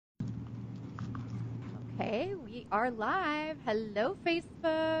Okay, we are live. Hello,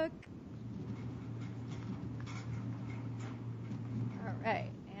 Facebook. All right,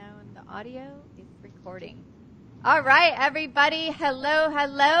 and the audio is recording. All right, everybody.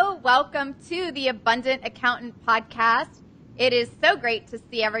 Hello. Welcome to the Abundant Accountant Podcast. It is so great to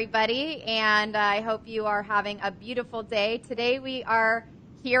see everybody, and I hope you are having a beautiful day. Today we are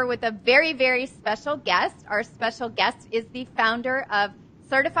here with a very, very special guest. Our special guest is the founder of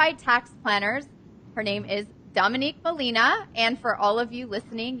Certified Tax Planners. Her name is Dominique Molina, and for all of you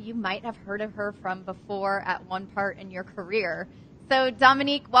listening, you might have heard of her from before at one part in your career. So,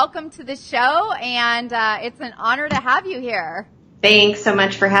 Dominique, welcome to the show, and it's an honor to have you here. Thanks so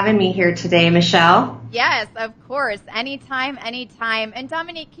much for having me here today, Michelle. Yes, of course. Anytime. And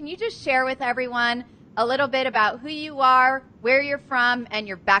Dominique, can you just share with everyone a little bit about who you are, where you're from, and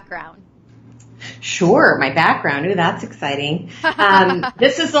your background? Sure, my background. Ooh, that's exciting.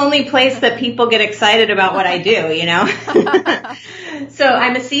 This is the only place that people get excited about what I do, you know. So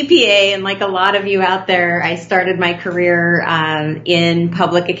I'm a CPA, and like a lot of you out there, I started my career in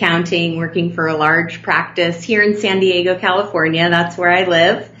public accounting, working for a large practice here in San Diego, California. That's where I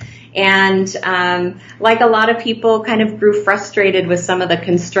live. And like a lot of people, kind of grew frustrated with some of the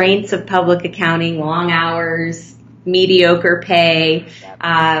constraints of public accounting, long hours, mediocre pay,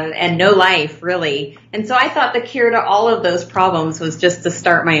 and no life, really. And so I thought the cure to all of those problems was just to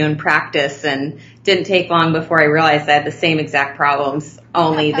start my own practice, and didn't take long before I realized I had the same exact problems,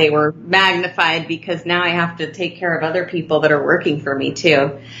 only they were magnified because now I have to take care of other people that are working for me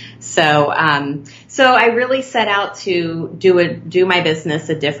too. So I really set out to do my business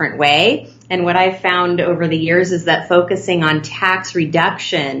a different way. And what I've found over the years is that focusing on tax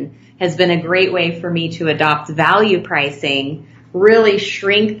reduction has been a great way for me to adopt value pricing, really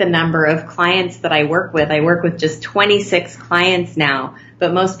shrink the number of clients that I work with. I work with just 26 clients now,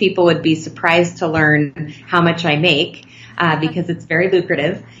 but most people would be surprised to learn how much I make because it's very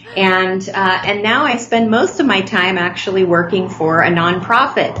lucrative. And now I spend most of my time actually working for a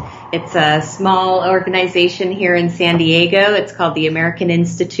nonprofit. It's a small organization here in San Diego. It's called the American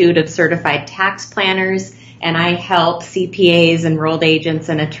Institute of Certified Tax Planners. And I help CPAs, enrolled agents,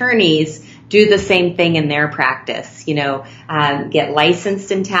 and attorneys do the same thing in their practice. You know, get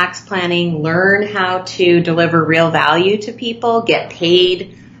licensed in tax planning, learn how to deliver real value to people, get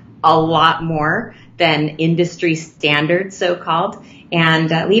paid a lot more than industry standard, so-called,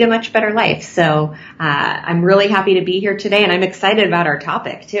 and lead a much better life. So I'm really happy to be here today, and I'm excited about our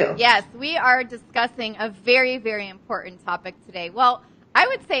topic, too. Yes, we are discussing a very, very important topic today. Well, I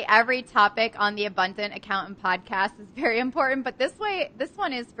would say every topic on the Abundant Accountant Podcast is very important, but this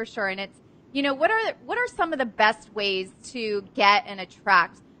one is for sure. And it's, you know, what are some of the best ways to get and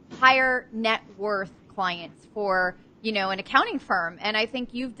attract higher net worth clients for, you know, an accounting firm? And I think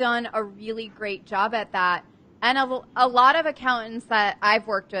you've done a really great job at that. And a lot of accountants that I've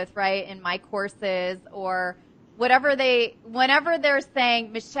worked with, right, in my courses or whenever they're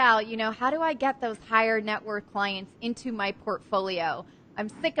saying, Michelle, you know, how do I get those higher net worth clients into my portfolio? I'm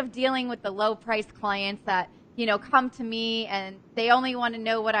sick of dealing with the low price clients that, you know, come to me and they only want to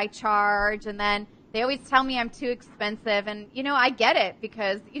know what I charge. And then they always tell me I'm too expensive. And, you know, I get it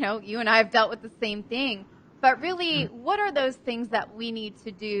because, you know, you and I have dealt with the same thing. But really, what are those things that we need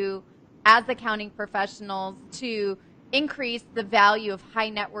to do as accounting professionals to increase the value of high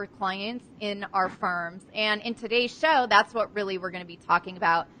net worth clients in our firms? And in today's show, that's what really we're going to be talking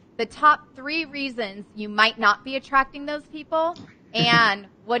about. The top 3 reasons you might not be attracting those people, and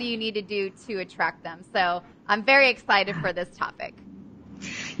what do you need to do to attract them? So I'm very excited for this topic.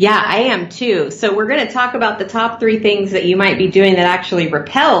 Yeah, I am too. So we're going to talk about the top 3 things that you might be doing that actually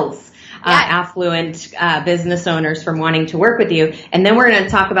repels affluent business owners from wanting to work with you. And then we're going to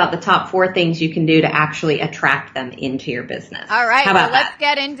talk about the top 4 things you can do to actually attract them into your business. All right, How about let's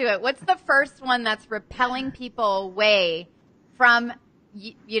get into it. What's the first one that's repelling people away from,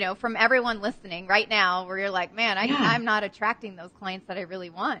 you know, from everyone listening right now where you're like, man, I'm not attracting those clients that I really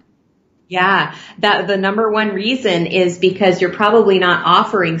want? Yeah, the number one reason is because you're probably not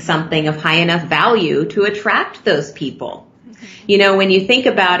offering something of high enough value to attract those people. You know, when you think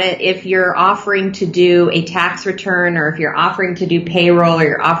about it, if you're offering to do a tax return or if you're offering to do payroll or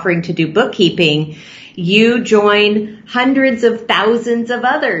you're offering to do bookkeeping, you join hundreds of thousands of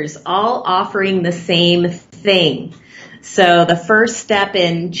others all offering the same thing. So the first step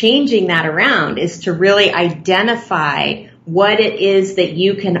in changing that around is to really identify what it is that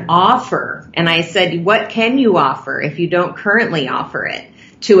you can offer. And I said, what can you offer if you don't currently offer it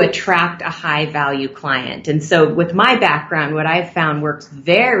to attract a high value client? And so with my background, what I've found works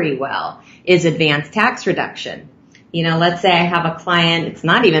very well is advanced tax reduction. Let's say I have a client, it's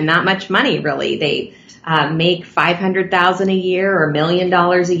not even that much money really. They make $500,000 a year or $1 million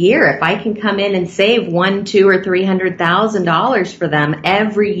a year. If I can come in and save $100,000, $200,000, or $300,000 for them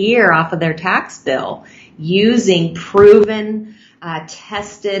every year off of their tax bill using proven,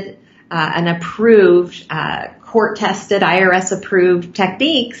 tested, and approved, court-tested, IRS-approved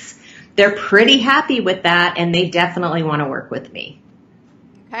techniques, they're pretty happy with that, and they definitely want to work with me.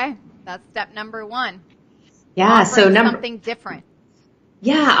 Okay, that's step number one. Yeah, offering something different.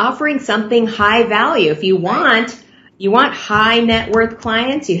 Yeah, offering something high value. If you want high net worth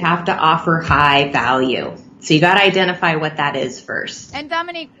clients, you have to offer high value. So you got to identify what that is first. And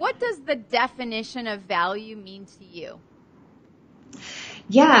Dominique, what does the definition of value mean to you?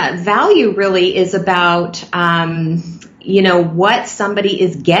 Yeah, value really is about, what somebody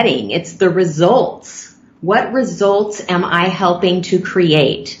is getting. It's the results. What results am I helping to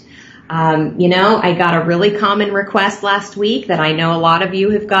create? I got a really common request last week that I know a lot of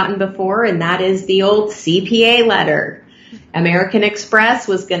you have gotten before, and that is the old CPA letter. American Express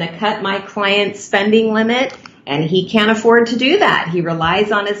was going to cut my client's spending limit, and he can't afford to do that. He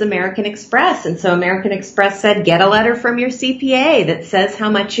relies on his American Express, and so American Express said, get a letter from your CPA that says how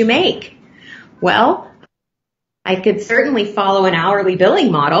much you make. Well, I could certainly follow an hourly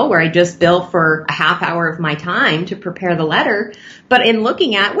billing model where I just bill for a half hour of my time to prepare the letter. But in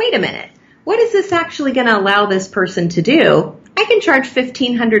looking at, wait a minute, what is this actually going to allow this person to do? I can charge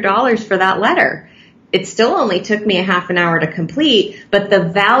 $1,500 for that letter. It still only took me a half an hour to complete, but the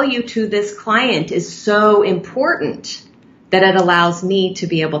value to this client is so important that it allows me to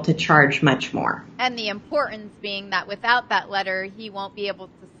be able to charge much more. And the importance being that without that letter, he won't be able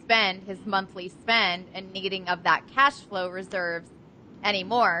to spend his monthly spend and needing of that cash flow reserves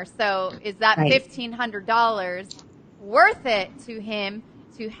anymore. So is that $1,500 worth it to him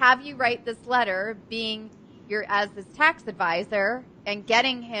to have you write this letter, being as his tax advisor and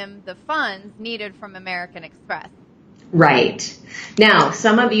getting him the funds needed from American Express? Right. Now,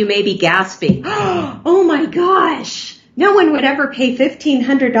 some of you may be gasping, oh my gosh, no one would ever pay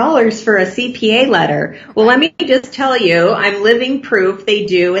 $1,500 for a CPA letter. Well, let me just tell you, I'm living proof they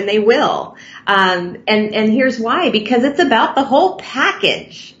do and they will. And here's why, because it's about the whole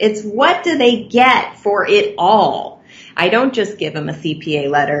package. It's what do they get for it all? I don't just give them a CPA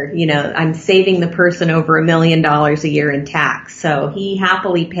letter. I'm saving the person over $1 million a year in tax. So he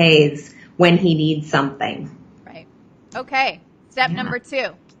happily pays when he needs something. Right. Okay. Step number 2.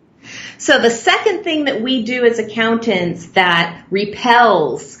 So the second thing that we do as accountants that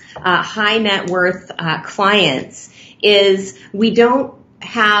repels high net worth clients is we don't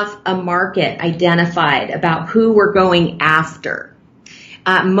have a market identified about who we're going after.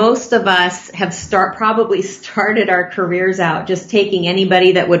 Most of us have probably started our careers out just taking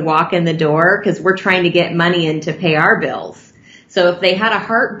anybody that would walk in the door because we're trying to get money in to pay our bills. So if they had a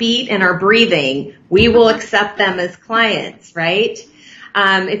heartbeat and are breathing, we will accept them as clients, right?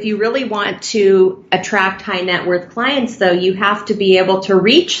 If you really want to attract high net worth clients, though, you have to be able to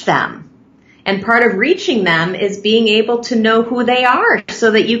reach them. And part of reaching them is being able to know who they are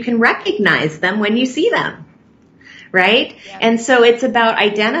so that you can recognize them when you see them. Right? Yeah. And so it's about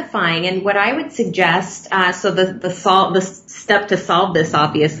identifying. And what I would suggest, the step to solve this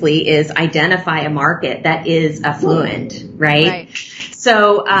obviously is identify a market that is affluent, right?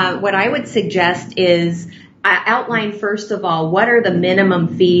 So what I would suggest is outline, first of all, what are the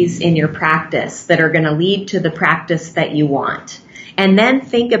minimum fees in your practice that are going to lead to the practice that you want? And then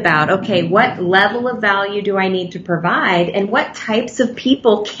think about, okay, what level of value do I need to provide, and what types of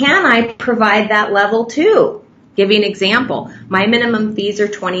people can I provide that level to? Give you an example. My minimum fees are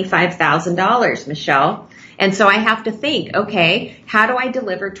 $25,000, Michelle. And so I have to think, okay, how do I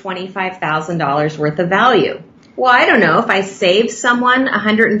deliver $25,000 worth of value? Well, I don't know. If I save someone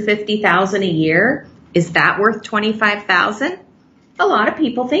 $150,000 a year, is that worth $25,000? A lot of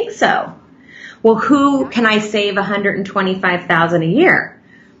people think so. Well, who can I save $125,000 a year?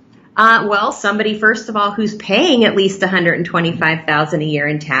 Well, somebody, first of all, who's paying at least $125,000 a year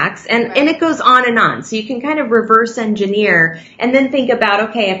in tax, and it goes on and on. So you can kind of reverse engineer and then think about,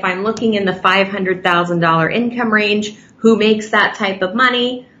 okay, if I'm looking in the $500,000 income range, who makes that type of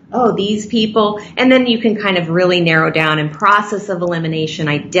money? Oh, these people. And then you can kind of really narrow down in process of elimination,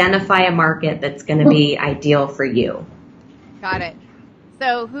 identify a market that's going to be ideal for you. Got it.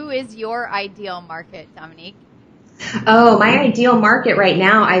 So who is your ideal market, Dominique? Oh, my ideal market right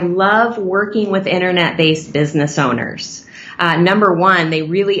now, I love working with internet-based business owners. Number one, they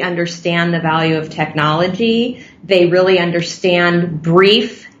really understand the value of technology. They really understand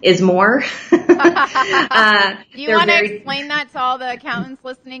brief is more. Do you want to explain that to all the accountants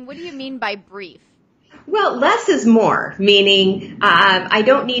listening? What do you mean by brief? Well, less is more, meaning I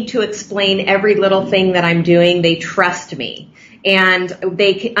don't need to explain every little thing that I'm doing. They trust me. And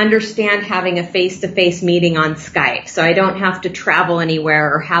they can understand having a face-to-face meeting on Skype. So I don't have to travel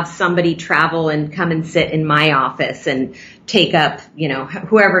anywhere or have somebody travel and come and sit in my office and take up,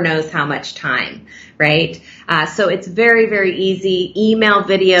 whoever knows how much time, right? So it's very, very easy. Email,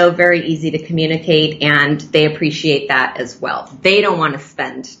 video, very easy to communicate, and they appreciate that as well. They don't want to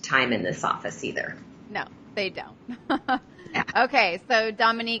spend time in this office either. No, they don't. Okay, so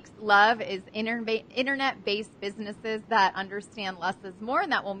Dominique's love is internet-based businesses that understand less is more,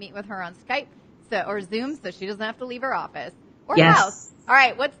 and that will meet with her on Skype or Zoom so she doesn't have to leave her office or house. All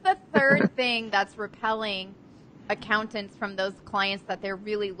right, what's the third thing that's repelling accountants from those clients that they're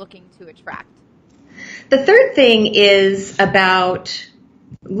really looking to attract? The third thing is about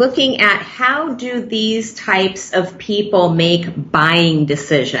looking at how do these types of people make buying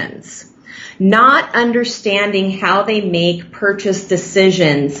decisions. Not understanding how they make purchase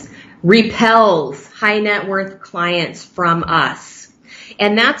decisions repels high net worth clients from us.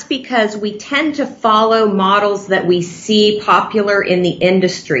 And that's because we tend to follow models that we see popular in the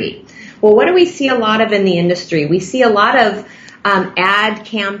industry. Well, what do we see a lot of in the industry? We see a lot of ad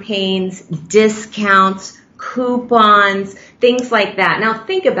campaigns, discounts, coupons, things like that. Now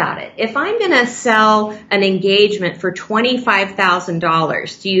think about it. If I'm going to sell an engagement for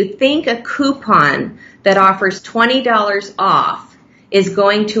 $25,000, do you think a coupon that offers $20 off is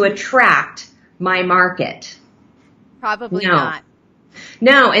going to attract my market? Probably not.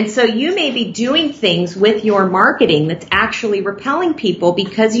 No, and so you may be doing things with your marketing that's actually repelling people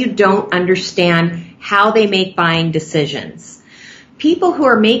because you don't understand how they make buying decisions. People who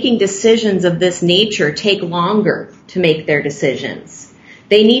are making decisions of this nature take longer to make their decisions.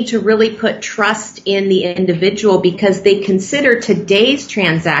 They need to really put trust in the individual because they consider today's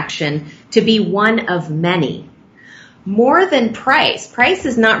transaction to be one of many. More than price. Price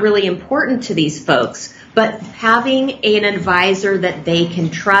is not really important to these folks, but having an advisor that they can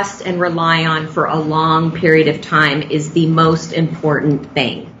trust and rely on for a long period of time is the most important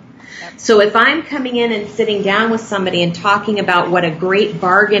thing. So if I'm coming in and sitting down with somebody and talking about what a great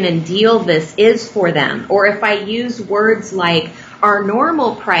bargain and deal this is for them, or if I use words like our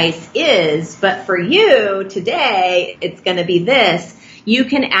normal price is, but for you today it's going to be this, you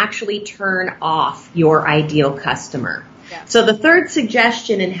can actually turn off your ideal customer. Yeah. So the third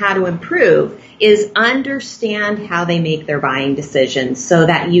suggestion in how to improve is understand how they make their buying decisions so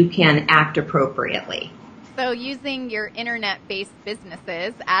that you can act appropriately. So using your internet-based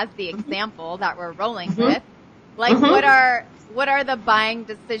businesses as the example that we're rolling with, like what are the buying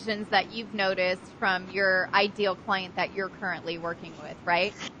decisions that you've noticed from your ideal client that you're currently working with,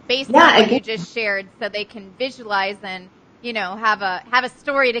 right? Based on what you just shared, so they can visualize and have a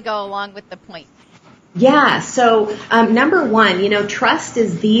story to go along with the point. Yeah. So number one, trust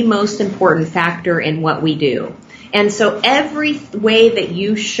is the most important factor in what we do, and so every way that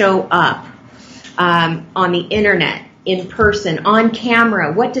you show up on the internet, in person, on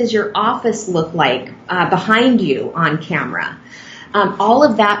camera, what does your office look like behind you on camera? All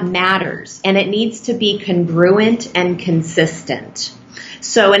of that matters, and it needs to be congruent and consistent.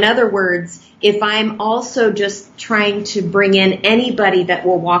 So in other words, if I'm also just trying to bring in anybody that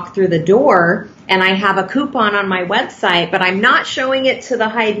will walk through the door and I have a coupon on my website, but I'm not showing it to the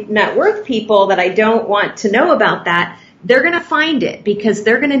high net worth people that I don't want to know about that, they're going to find it because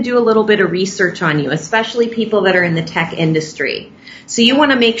they're going to do a little bit of research on you, especially people that are in the tech industry. So you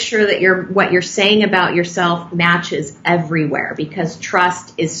want to make sure that what you're saying about yourself matches everywhere because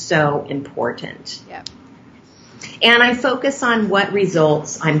trust is so important. Yep. And I focus on what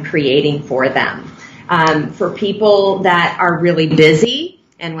results I'm creating for them. For people that are really busy,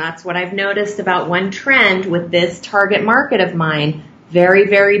 and that's what I've noticed about one trend with this target market of mine, very,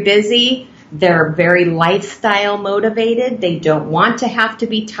 very busy. They're very lifestyle motivated. They don't want to have to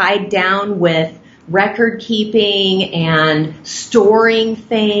be tied down with record keeping and storing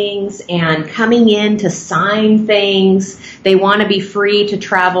things and coming in to sign things. They want to be free to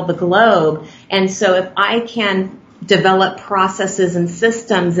travel the globe. And so if I can develop processes and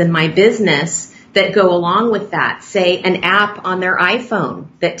systems in my business that go along with that, say an app on their iPhone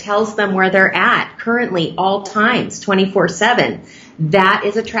that tells them where they're at currently all times, 24/7, that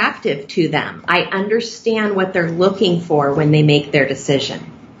is attractive to them. I understand what they're looking for when they make their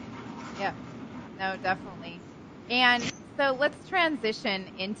decision. Yeah, no, definitely. And so let's transition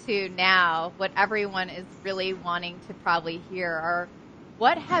into now what everyone is really wanting to probably hear are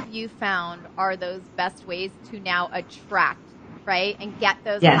what have you found are those best ways to now attract, right, and get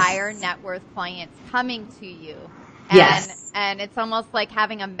those higher net worth clients coming to you? And, and it's almost like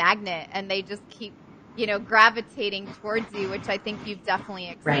having a magnet, and they just keep gravitating towards you, which I think you've definitely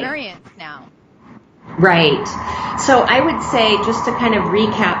experienced now. Right. So I would say, just to kind of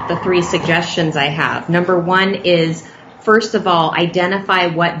recap the 3 suggestions I have. Number 1 is, first of all, identify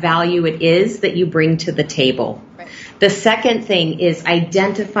what value it is that you bring to the table. Right. The second thing is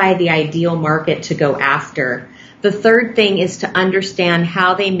identify the ideal market to go after. The third thing is to understand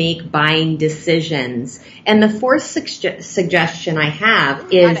how they make buying decisions. And the fourth suggestion I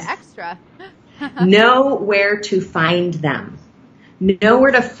have is extra. know where to find them. Know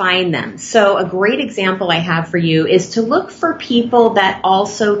where to find them. So a great example I have for you is to look for people that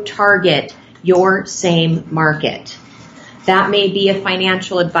also target your same market. That may be a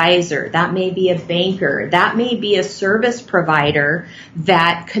financial advisor. That may be a banker. That may be a service provider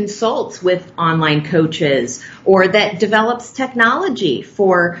that consults with online coaches or that develops technology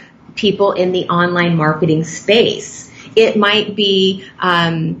for people in the online marketing space. It might be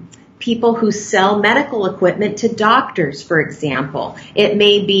people who sell medical equipment to doctors, for example. It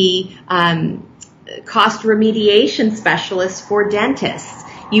may be cost remediation specialists for dentists.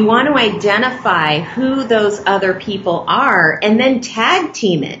 You want to identify who those other people are and then tag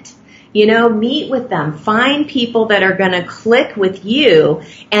team it. Meet with them. Find people that are going to click with you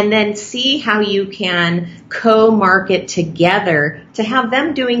and then see how you can co-market together to have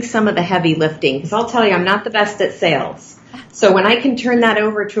them doing some of the heavy lifting. Because I'll tell you, I'm not the best at sales. So when I can turn that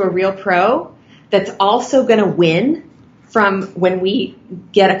over to a real pro that's also going to win from when we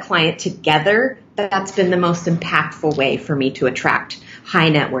get a client together, that's been the most impactful way for me to attract high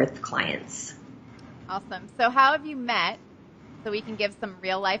net worth clients. Awesome. So how have you met? So we can give some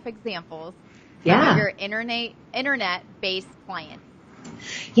real life examples of your internet-based clients.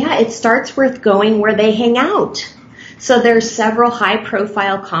 Yeah, it starts with going where they hang out. So there's several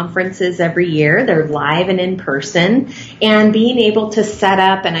high-profile conferences every year. They're live and in person. And being able to set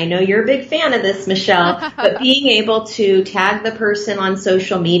up, and I know you're a big fan of this, Michelle, but being able to tag the person on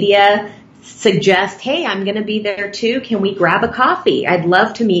social media, suggest, hey, I'm going to be there too. Can we grab a coffee? I'd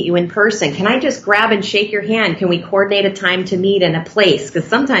love to meet you in person. Can I just grab and shake your hand? Can we coordinate a time to meet in a place? Because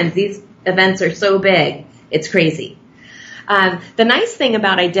sometimes these events are so big, it's crazy. The nice thing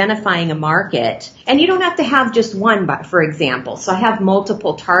about identifying a market, and you don't have to have just one, for example. So I have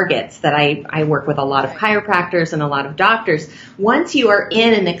multiple targets that I work with a lot of chiropractors and a lot of doctors. Once you are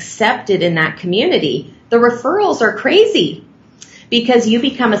in and accepted in that community, the referrals are crazy because you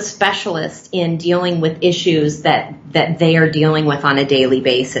become a specialist in dealing with issues that they are dealing with on a daily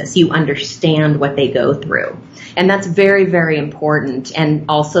basis. You understand what they go through. And that's very, very important, and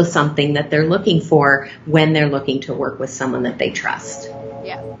also something that they're looking for when they're looking to work with someone that they trust.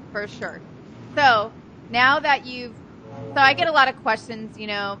 Yes, for sure. So now that so I get a lot of questions,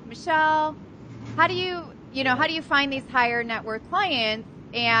 Michelle, how do you find these higher net worth clients?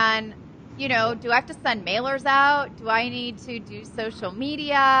 And, do I have to send mailers out? Do I need to do social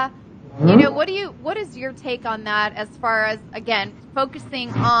media? Mm-hmm. What is your take on that as far as, again,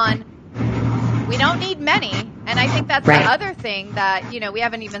 focusing on, we don't need many. And I think that's right. The other thing that, we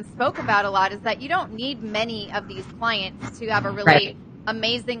haven't even spoke about a lot is that you don't need many of these clients to have a really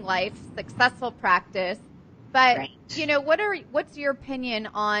amazing life, successful practice. But, what's your opinion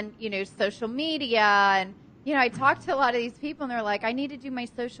on, social media? And, I talk to a lot of these people and they're like, I need to do my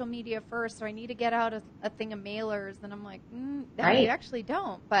social media first, or I need to get out a thing of mailers. And I'm like, you actually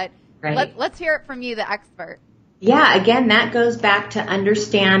don't. But let's hear it from you, the expert. Yeah, again, that goes back to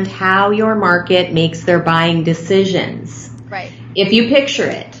understand how your market makes their buying decisions. Right. If you picture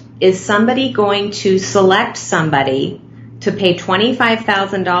it, is somebody going to select somebody to pay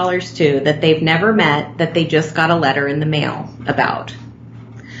 $25,000 to that they've never met, that they just got a letter in the mail about?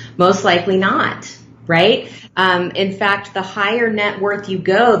 Most likely not, right? In fact, the higher net worth you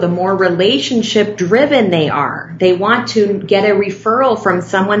go, the more relationship driven they are. They want to get a referral from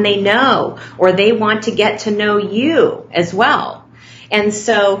someone they know, or they want to get to know you as well. And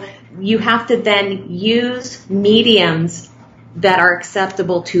so you have to then use mediums that are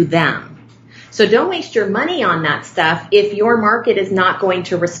acceptable to them. So don't waste your money on that stuff if your market is not going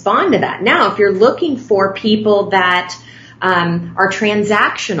to respond to that. Now, if you're looking for people that are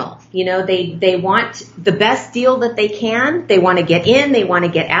transactional, they want the best deal that they can. They want to get in, they want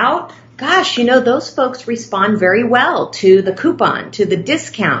to get out. Gosh, those folks respond very well to the coupon, to the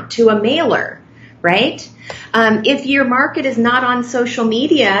discount, to a mailer, right? If your market is not on social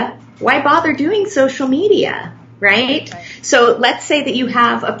media, why bother doing social media? Right? So let's say that you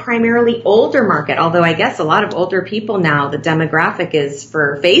have a primarily older market, although I guess a lot of older people now, the demographic is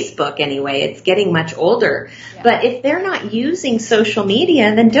for Facebook anyway, it's getting much older. Yeah. But if they're not using social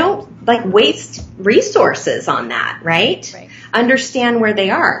media, then don't waste resources on that, right? understand where they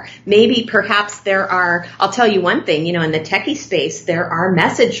are. Maybe perhaps I'll tell you one thing, in the techie space, there are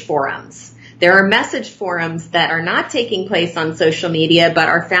message forums. There are message forums that are not taking place on social media, but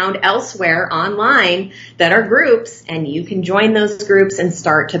are found elsewhere online that are groups, and you can join those groups and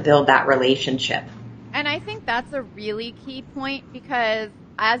start to build that relationship. And I think that's a really key point because,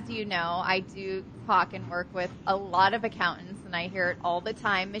 as you know, I do talk and work with a lot of accountants, and I hear it all the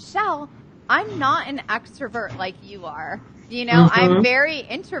time. Michelle, I'm not an extrovert like you are. I'm very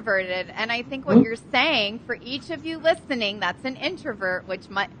introverted, and I think what you're saying for each of you listening, that's an introvert, which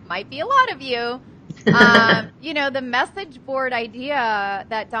might be a lot of you. The message board idea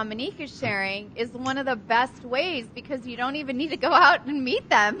that Dominique is sharing is one of the best ways because you don't even need to go out and meet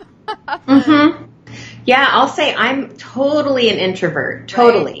them. Yeah, I'll say I'm totally an introvert,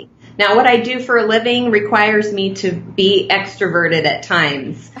 totally. Right. Now, what I do for a living requires me to be extroverted at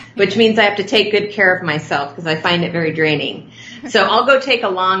times, which means I have to take good care of myself because I find it very draining. So I'll go take a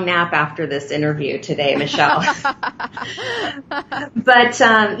long nap after this interview today, Michelle. But,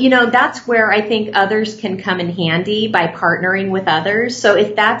 that's where I think others can come in handy by partnering with others. So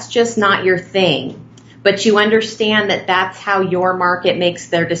if that's just not your thing, but you understand that that's how your market makes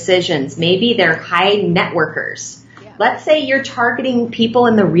their decisions, maybe they're high networkers. Let's say you're targeting people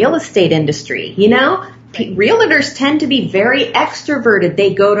in the real estate industry. Realtors tend to be very extroverted.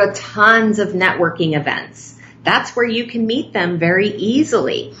 They go to tons of networking events. That's where you can meet them very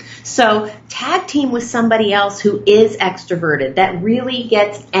easily. So tag team with somebody else who is extroverted, that really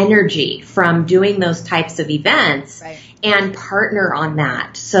gets energy from doing those types of events, and partner on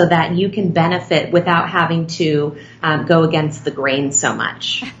that so that you can benefit without having to go against the grain so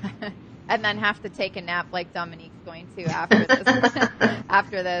much. And then have to take a nap like Dominique's going to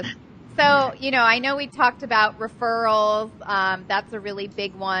after this. So, I know we talked about referrals. That's a really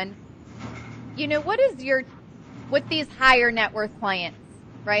big one. With these higher net worth clients,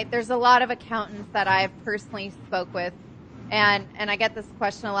 right? There's a lot of accountants that I've personally spoke with, and I get this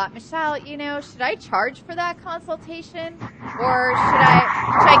question a lot. Michelle, should I charge for that consultation, or should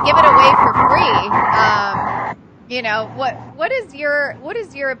I give it away for free? What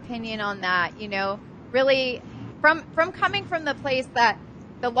is your opinion on that? Really from coming from the place that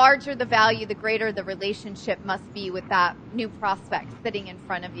the larger the value, the greater the relationship must be with that new prospect sitting in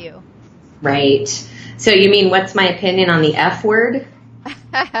front of you. Right. So you mean, what's my opinion on the F word?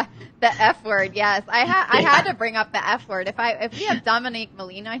 The F word, yes. I had to bring up the F word. If we have Dominique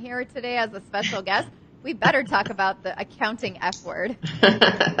Molina here today as a special guest, we better talk about the accounting F word.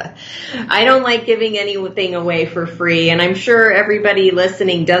 I don't like giving anything away for free, and I'm sure everybody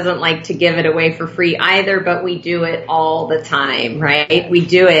listening doesn't like to give it away for free either, but we do it all the time, right? We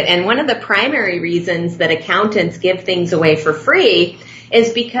do it. And one of the primary reasons that accountants give things away for free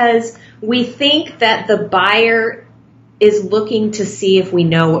is because we think that the buyer is looking to see if we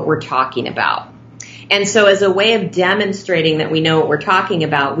know what we're talking about. And so as a way of demonstrating that we know what we're talking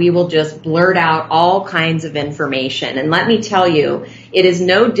about, we will just blurt out all kinds of information. And let me tell you, it is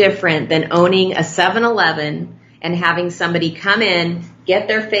no different than owning a 7-Eleven and having somebody come in, get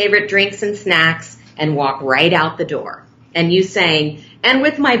their favorite drinks and snacks, and walk right out the door. And you saying, and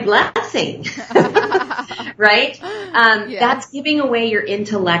with my blessing, right? That's giving away your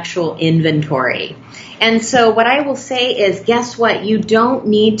intellectual inventory. And so what I will say is, guess what? You don't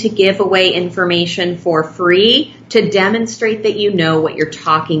need to give away information for free to demonstrate that you know what you're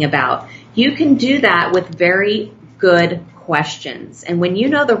talking about. You can do that with very good questions. And when you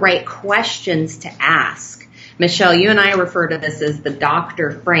know the right questions to ask, Michelle, you and I refer to this as the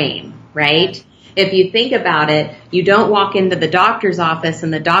doctor frame, right? If you think about it, you don't walk into the doctor's office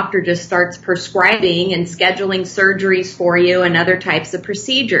and the doctor just starts prescribing and scheduling surgeries for you and other types of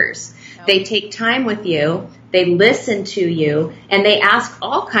procedures. Nope. They take time with you, they listen to you, and they ask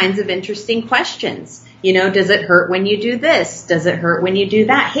all kinds of interesting questions. Does it hurt when you do this? Does it hurt when you do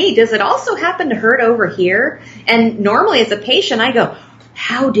that? Hey, does it also happen to hurt over here? And normally as a patient, I go,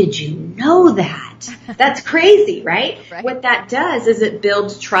 how did you know that? That's crazy, right? What that does is it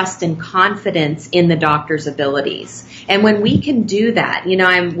builds trust and confidence in the doctor's abilities. And when we can do that,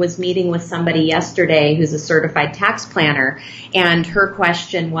 I was meeting with somebody yesterday who's a certified tax planner, and her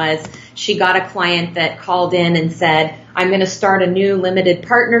question was, she got a client that called in and said, I'm going to start a new limited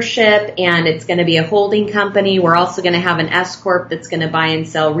partnership, and it's going to be a holding company. We're also going to have an S Corp that's going to buy and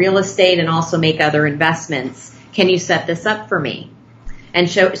sell real estate and also make other investments. Can you set this up for me? And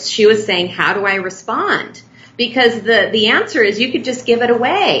she was saying, how do I respond? because the answer is you could just give it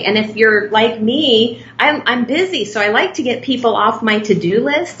away. And if you're like me, I'm busy, so I like to get people off my to-do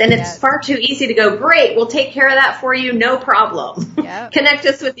list, and it's far too easy to go, great, we'll take care of that for you, no problem. Yep. Connect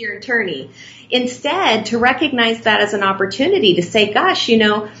us with your attorney. Instead, to recognize that as an opportunity to say, gosh,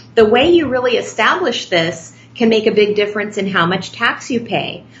 the way you really establish this can make a big difference in how much tax you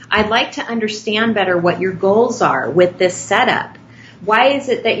pay. I'd like to understand better what your goals are with this setup. Why is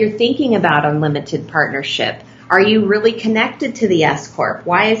it that you're thinking about unlimited partnership? Are you really connected to the S Corp?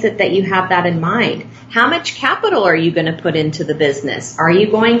 Why is it that you have that in mind? How much capital are you going to put into the business? Are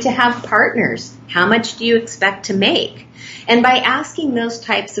you going to have partners? How much do you expect to make? And by asking those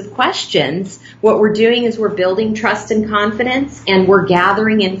types of questions, what we're doing is we're building trust and confidence, and we're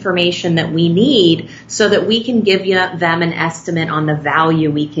gathering information that we need so that we can give them an estimate on the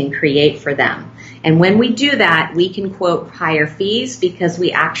value we can create for them. And when we do that, we can quote higher fees because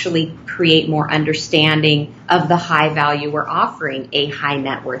we actually create more understanding of the high value we're offering a high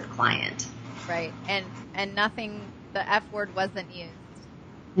net worth client. Right. And nothing, the F word wasn't used.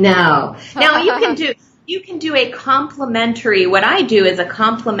 No. Now you can do a complimentary, what I do is a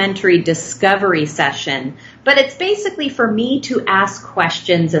complimentary discovery session, but it's basically for me to ask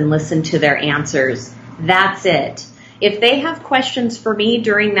questions and listen to their answers. That's it. If they have questions for me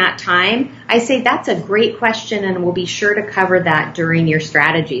during that time, I say that's a great question and we'll be sure to cover that during your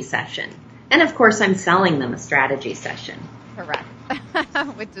strategy session. And of course, I'm selling them a strategy session. Correct,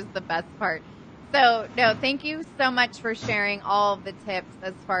 which is the best part. So, no, thank you so much for sharing all of the tips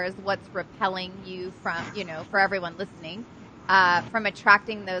as far as what's repelling you from, for everyone listening, from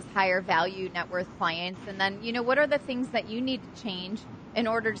attracting those higher value net worth clients. And then, what are the things that you need to change in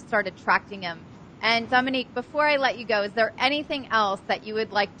order to start attracting them? And Dominique, before I let you go, is there anything else that you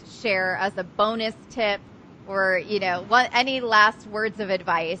would like to share as a bonus tip or, any last words of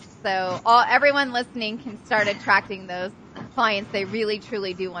advice so everyone listening can start attracting those clients they really,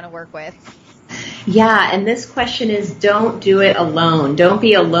 truly do want to work with? Yeah, and this question is don't do it alone. Don't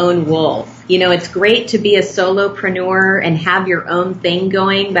be a lone wolf. It's great to be a solopreneur and have your own thing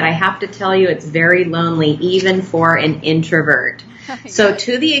going, but I have to tell you it's very lonely, even for an introvert. So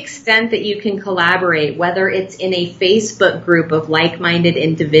to the extent that you can collaborate, whether it's in a Facebook group of like-minded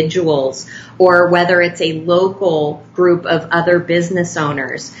individuals or whether it's a local group of other business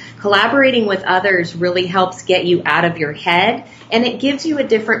owners, collaborating with others really helps get you out of your head, and it gives you a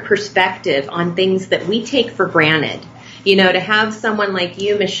different perspective on things that we take for granted. To have someone like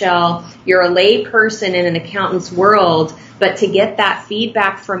you, Michelle, you're a lay person in an accountant's world, but to get that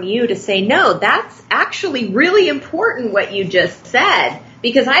feedback from you to say, no, that's actually really important what you just said,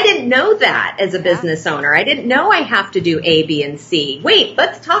 because I didn't know that as a business owner. I didn't know I have to do A, B, and C. Wait,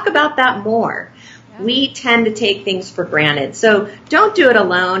 let's talk about that more. We tend to take things for granted. So don't do it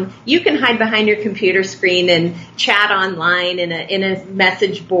alone. You can hide behind your computer screen and chat online in a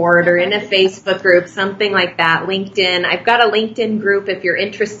message board or in a Facebook group, something like that, LinkedIn. I've got a LinkedIn group if you're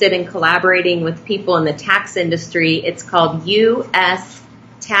interested in collaborating with people in the tax industry. It's called U.S.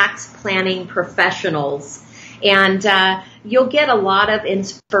 Tax Planning Professionals. And you'll get a lot of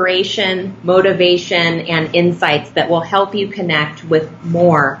inspiration, motivation, and insights that will help you connect with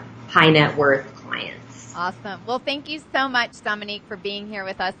more high net worth clients. Awesome. Well, thank you so much, Dominique, for being here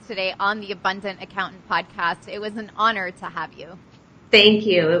with us today on the Abundant Accountant podcast. It was an honor to have you. Thank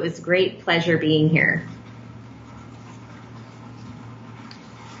you. It was a great pleasure being here.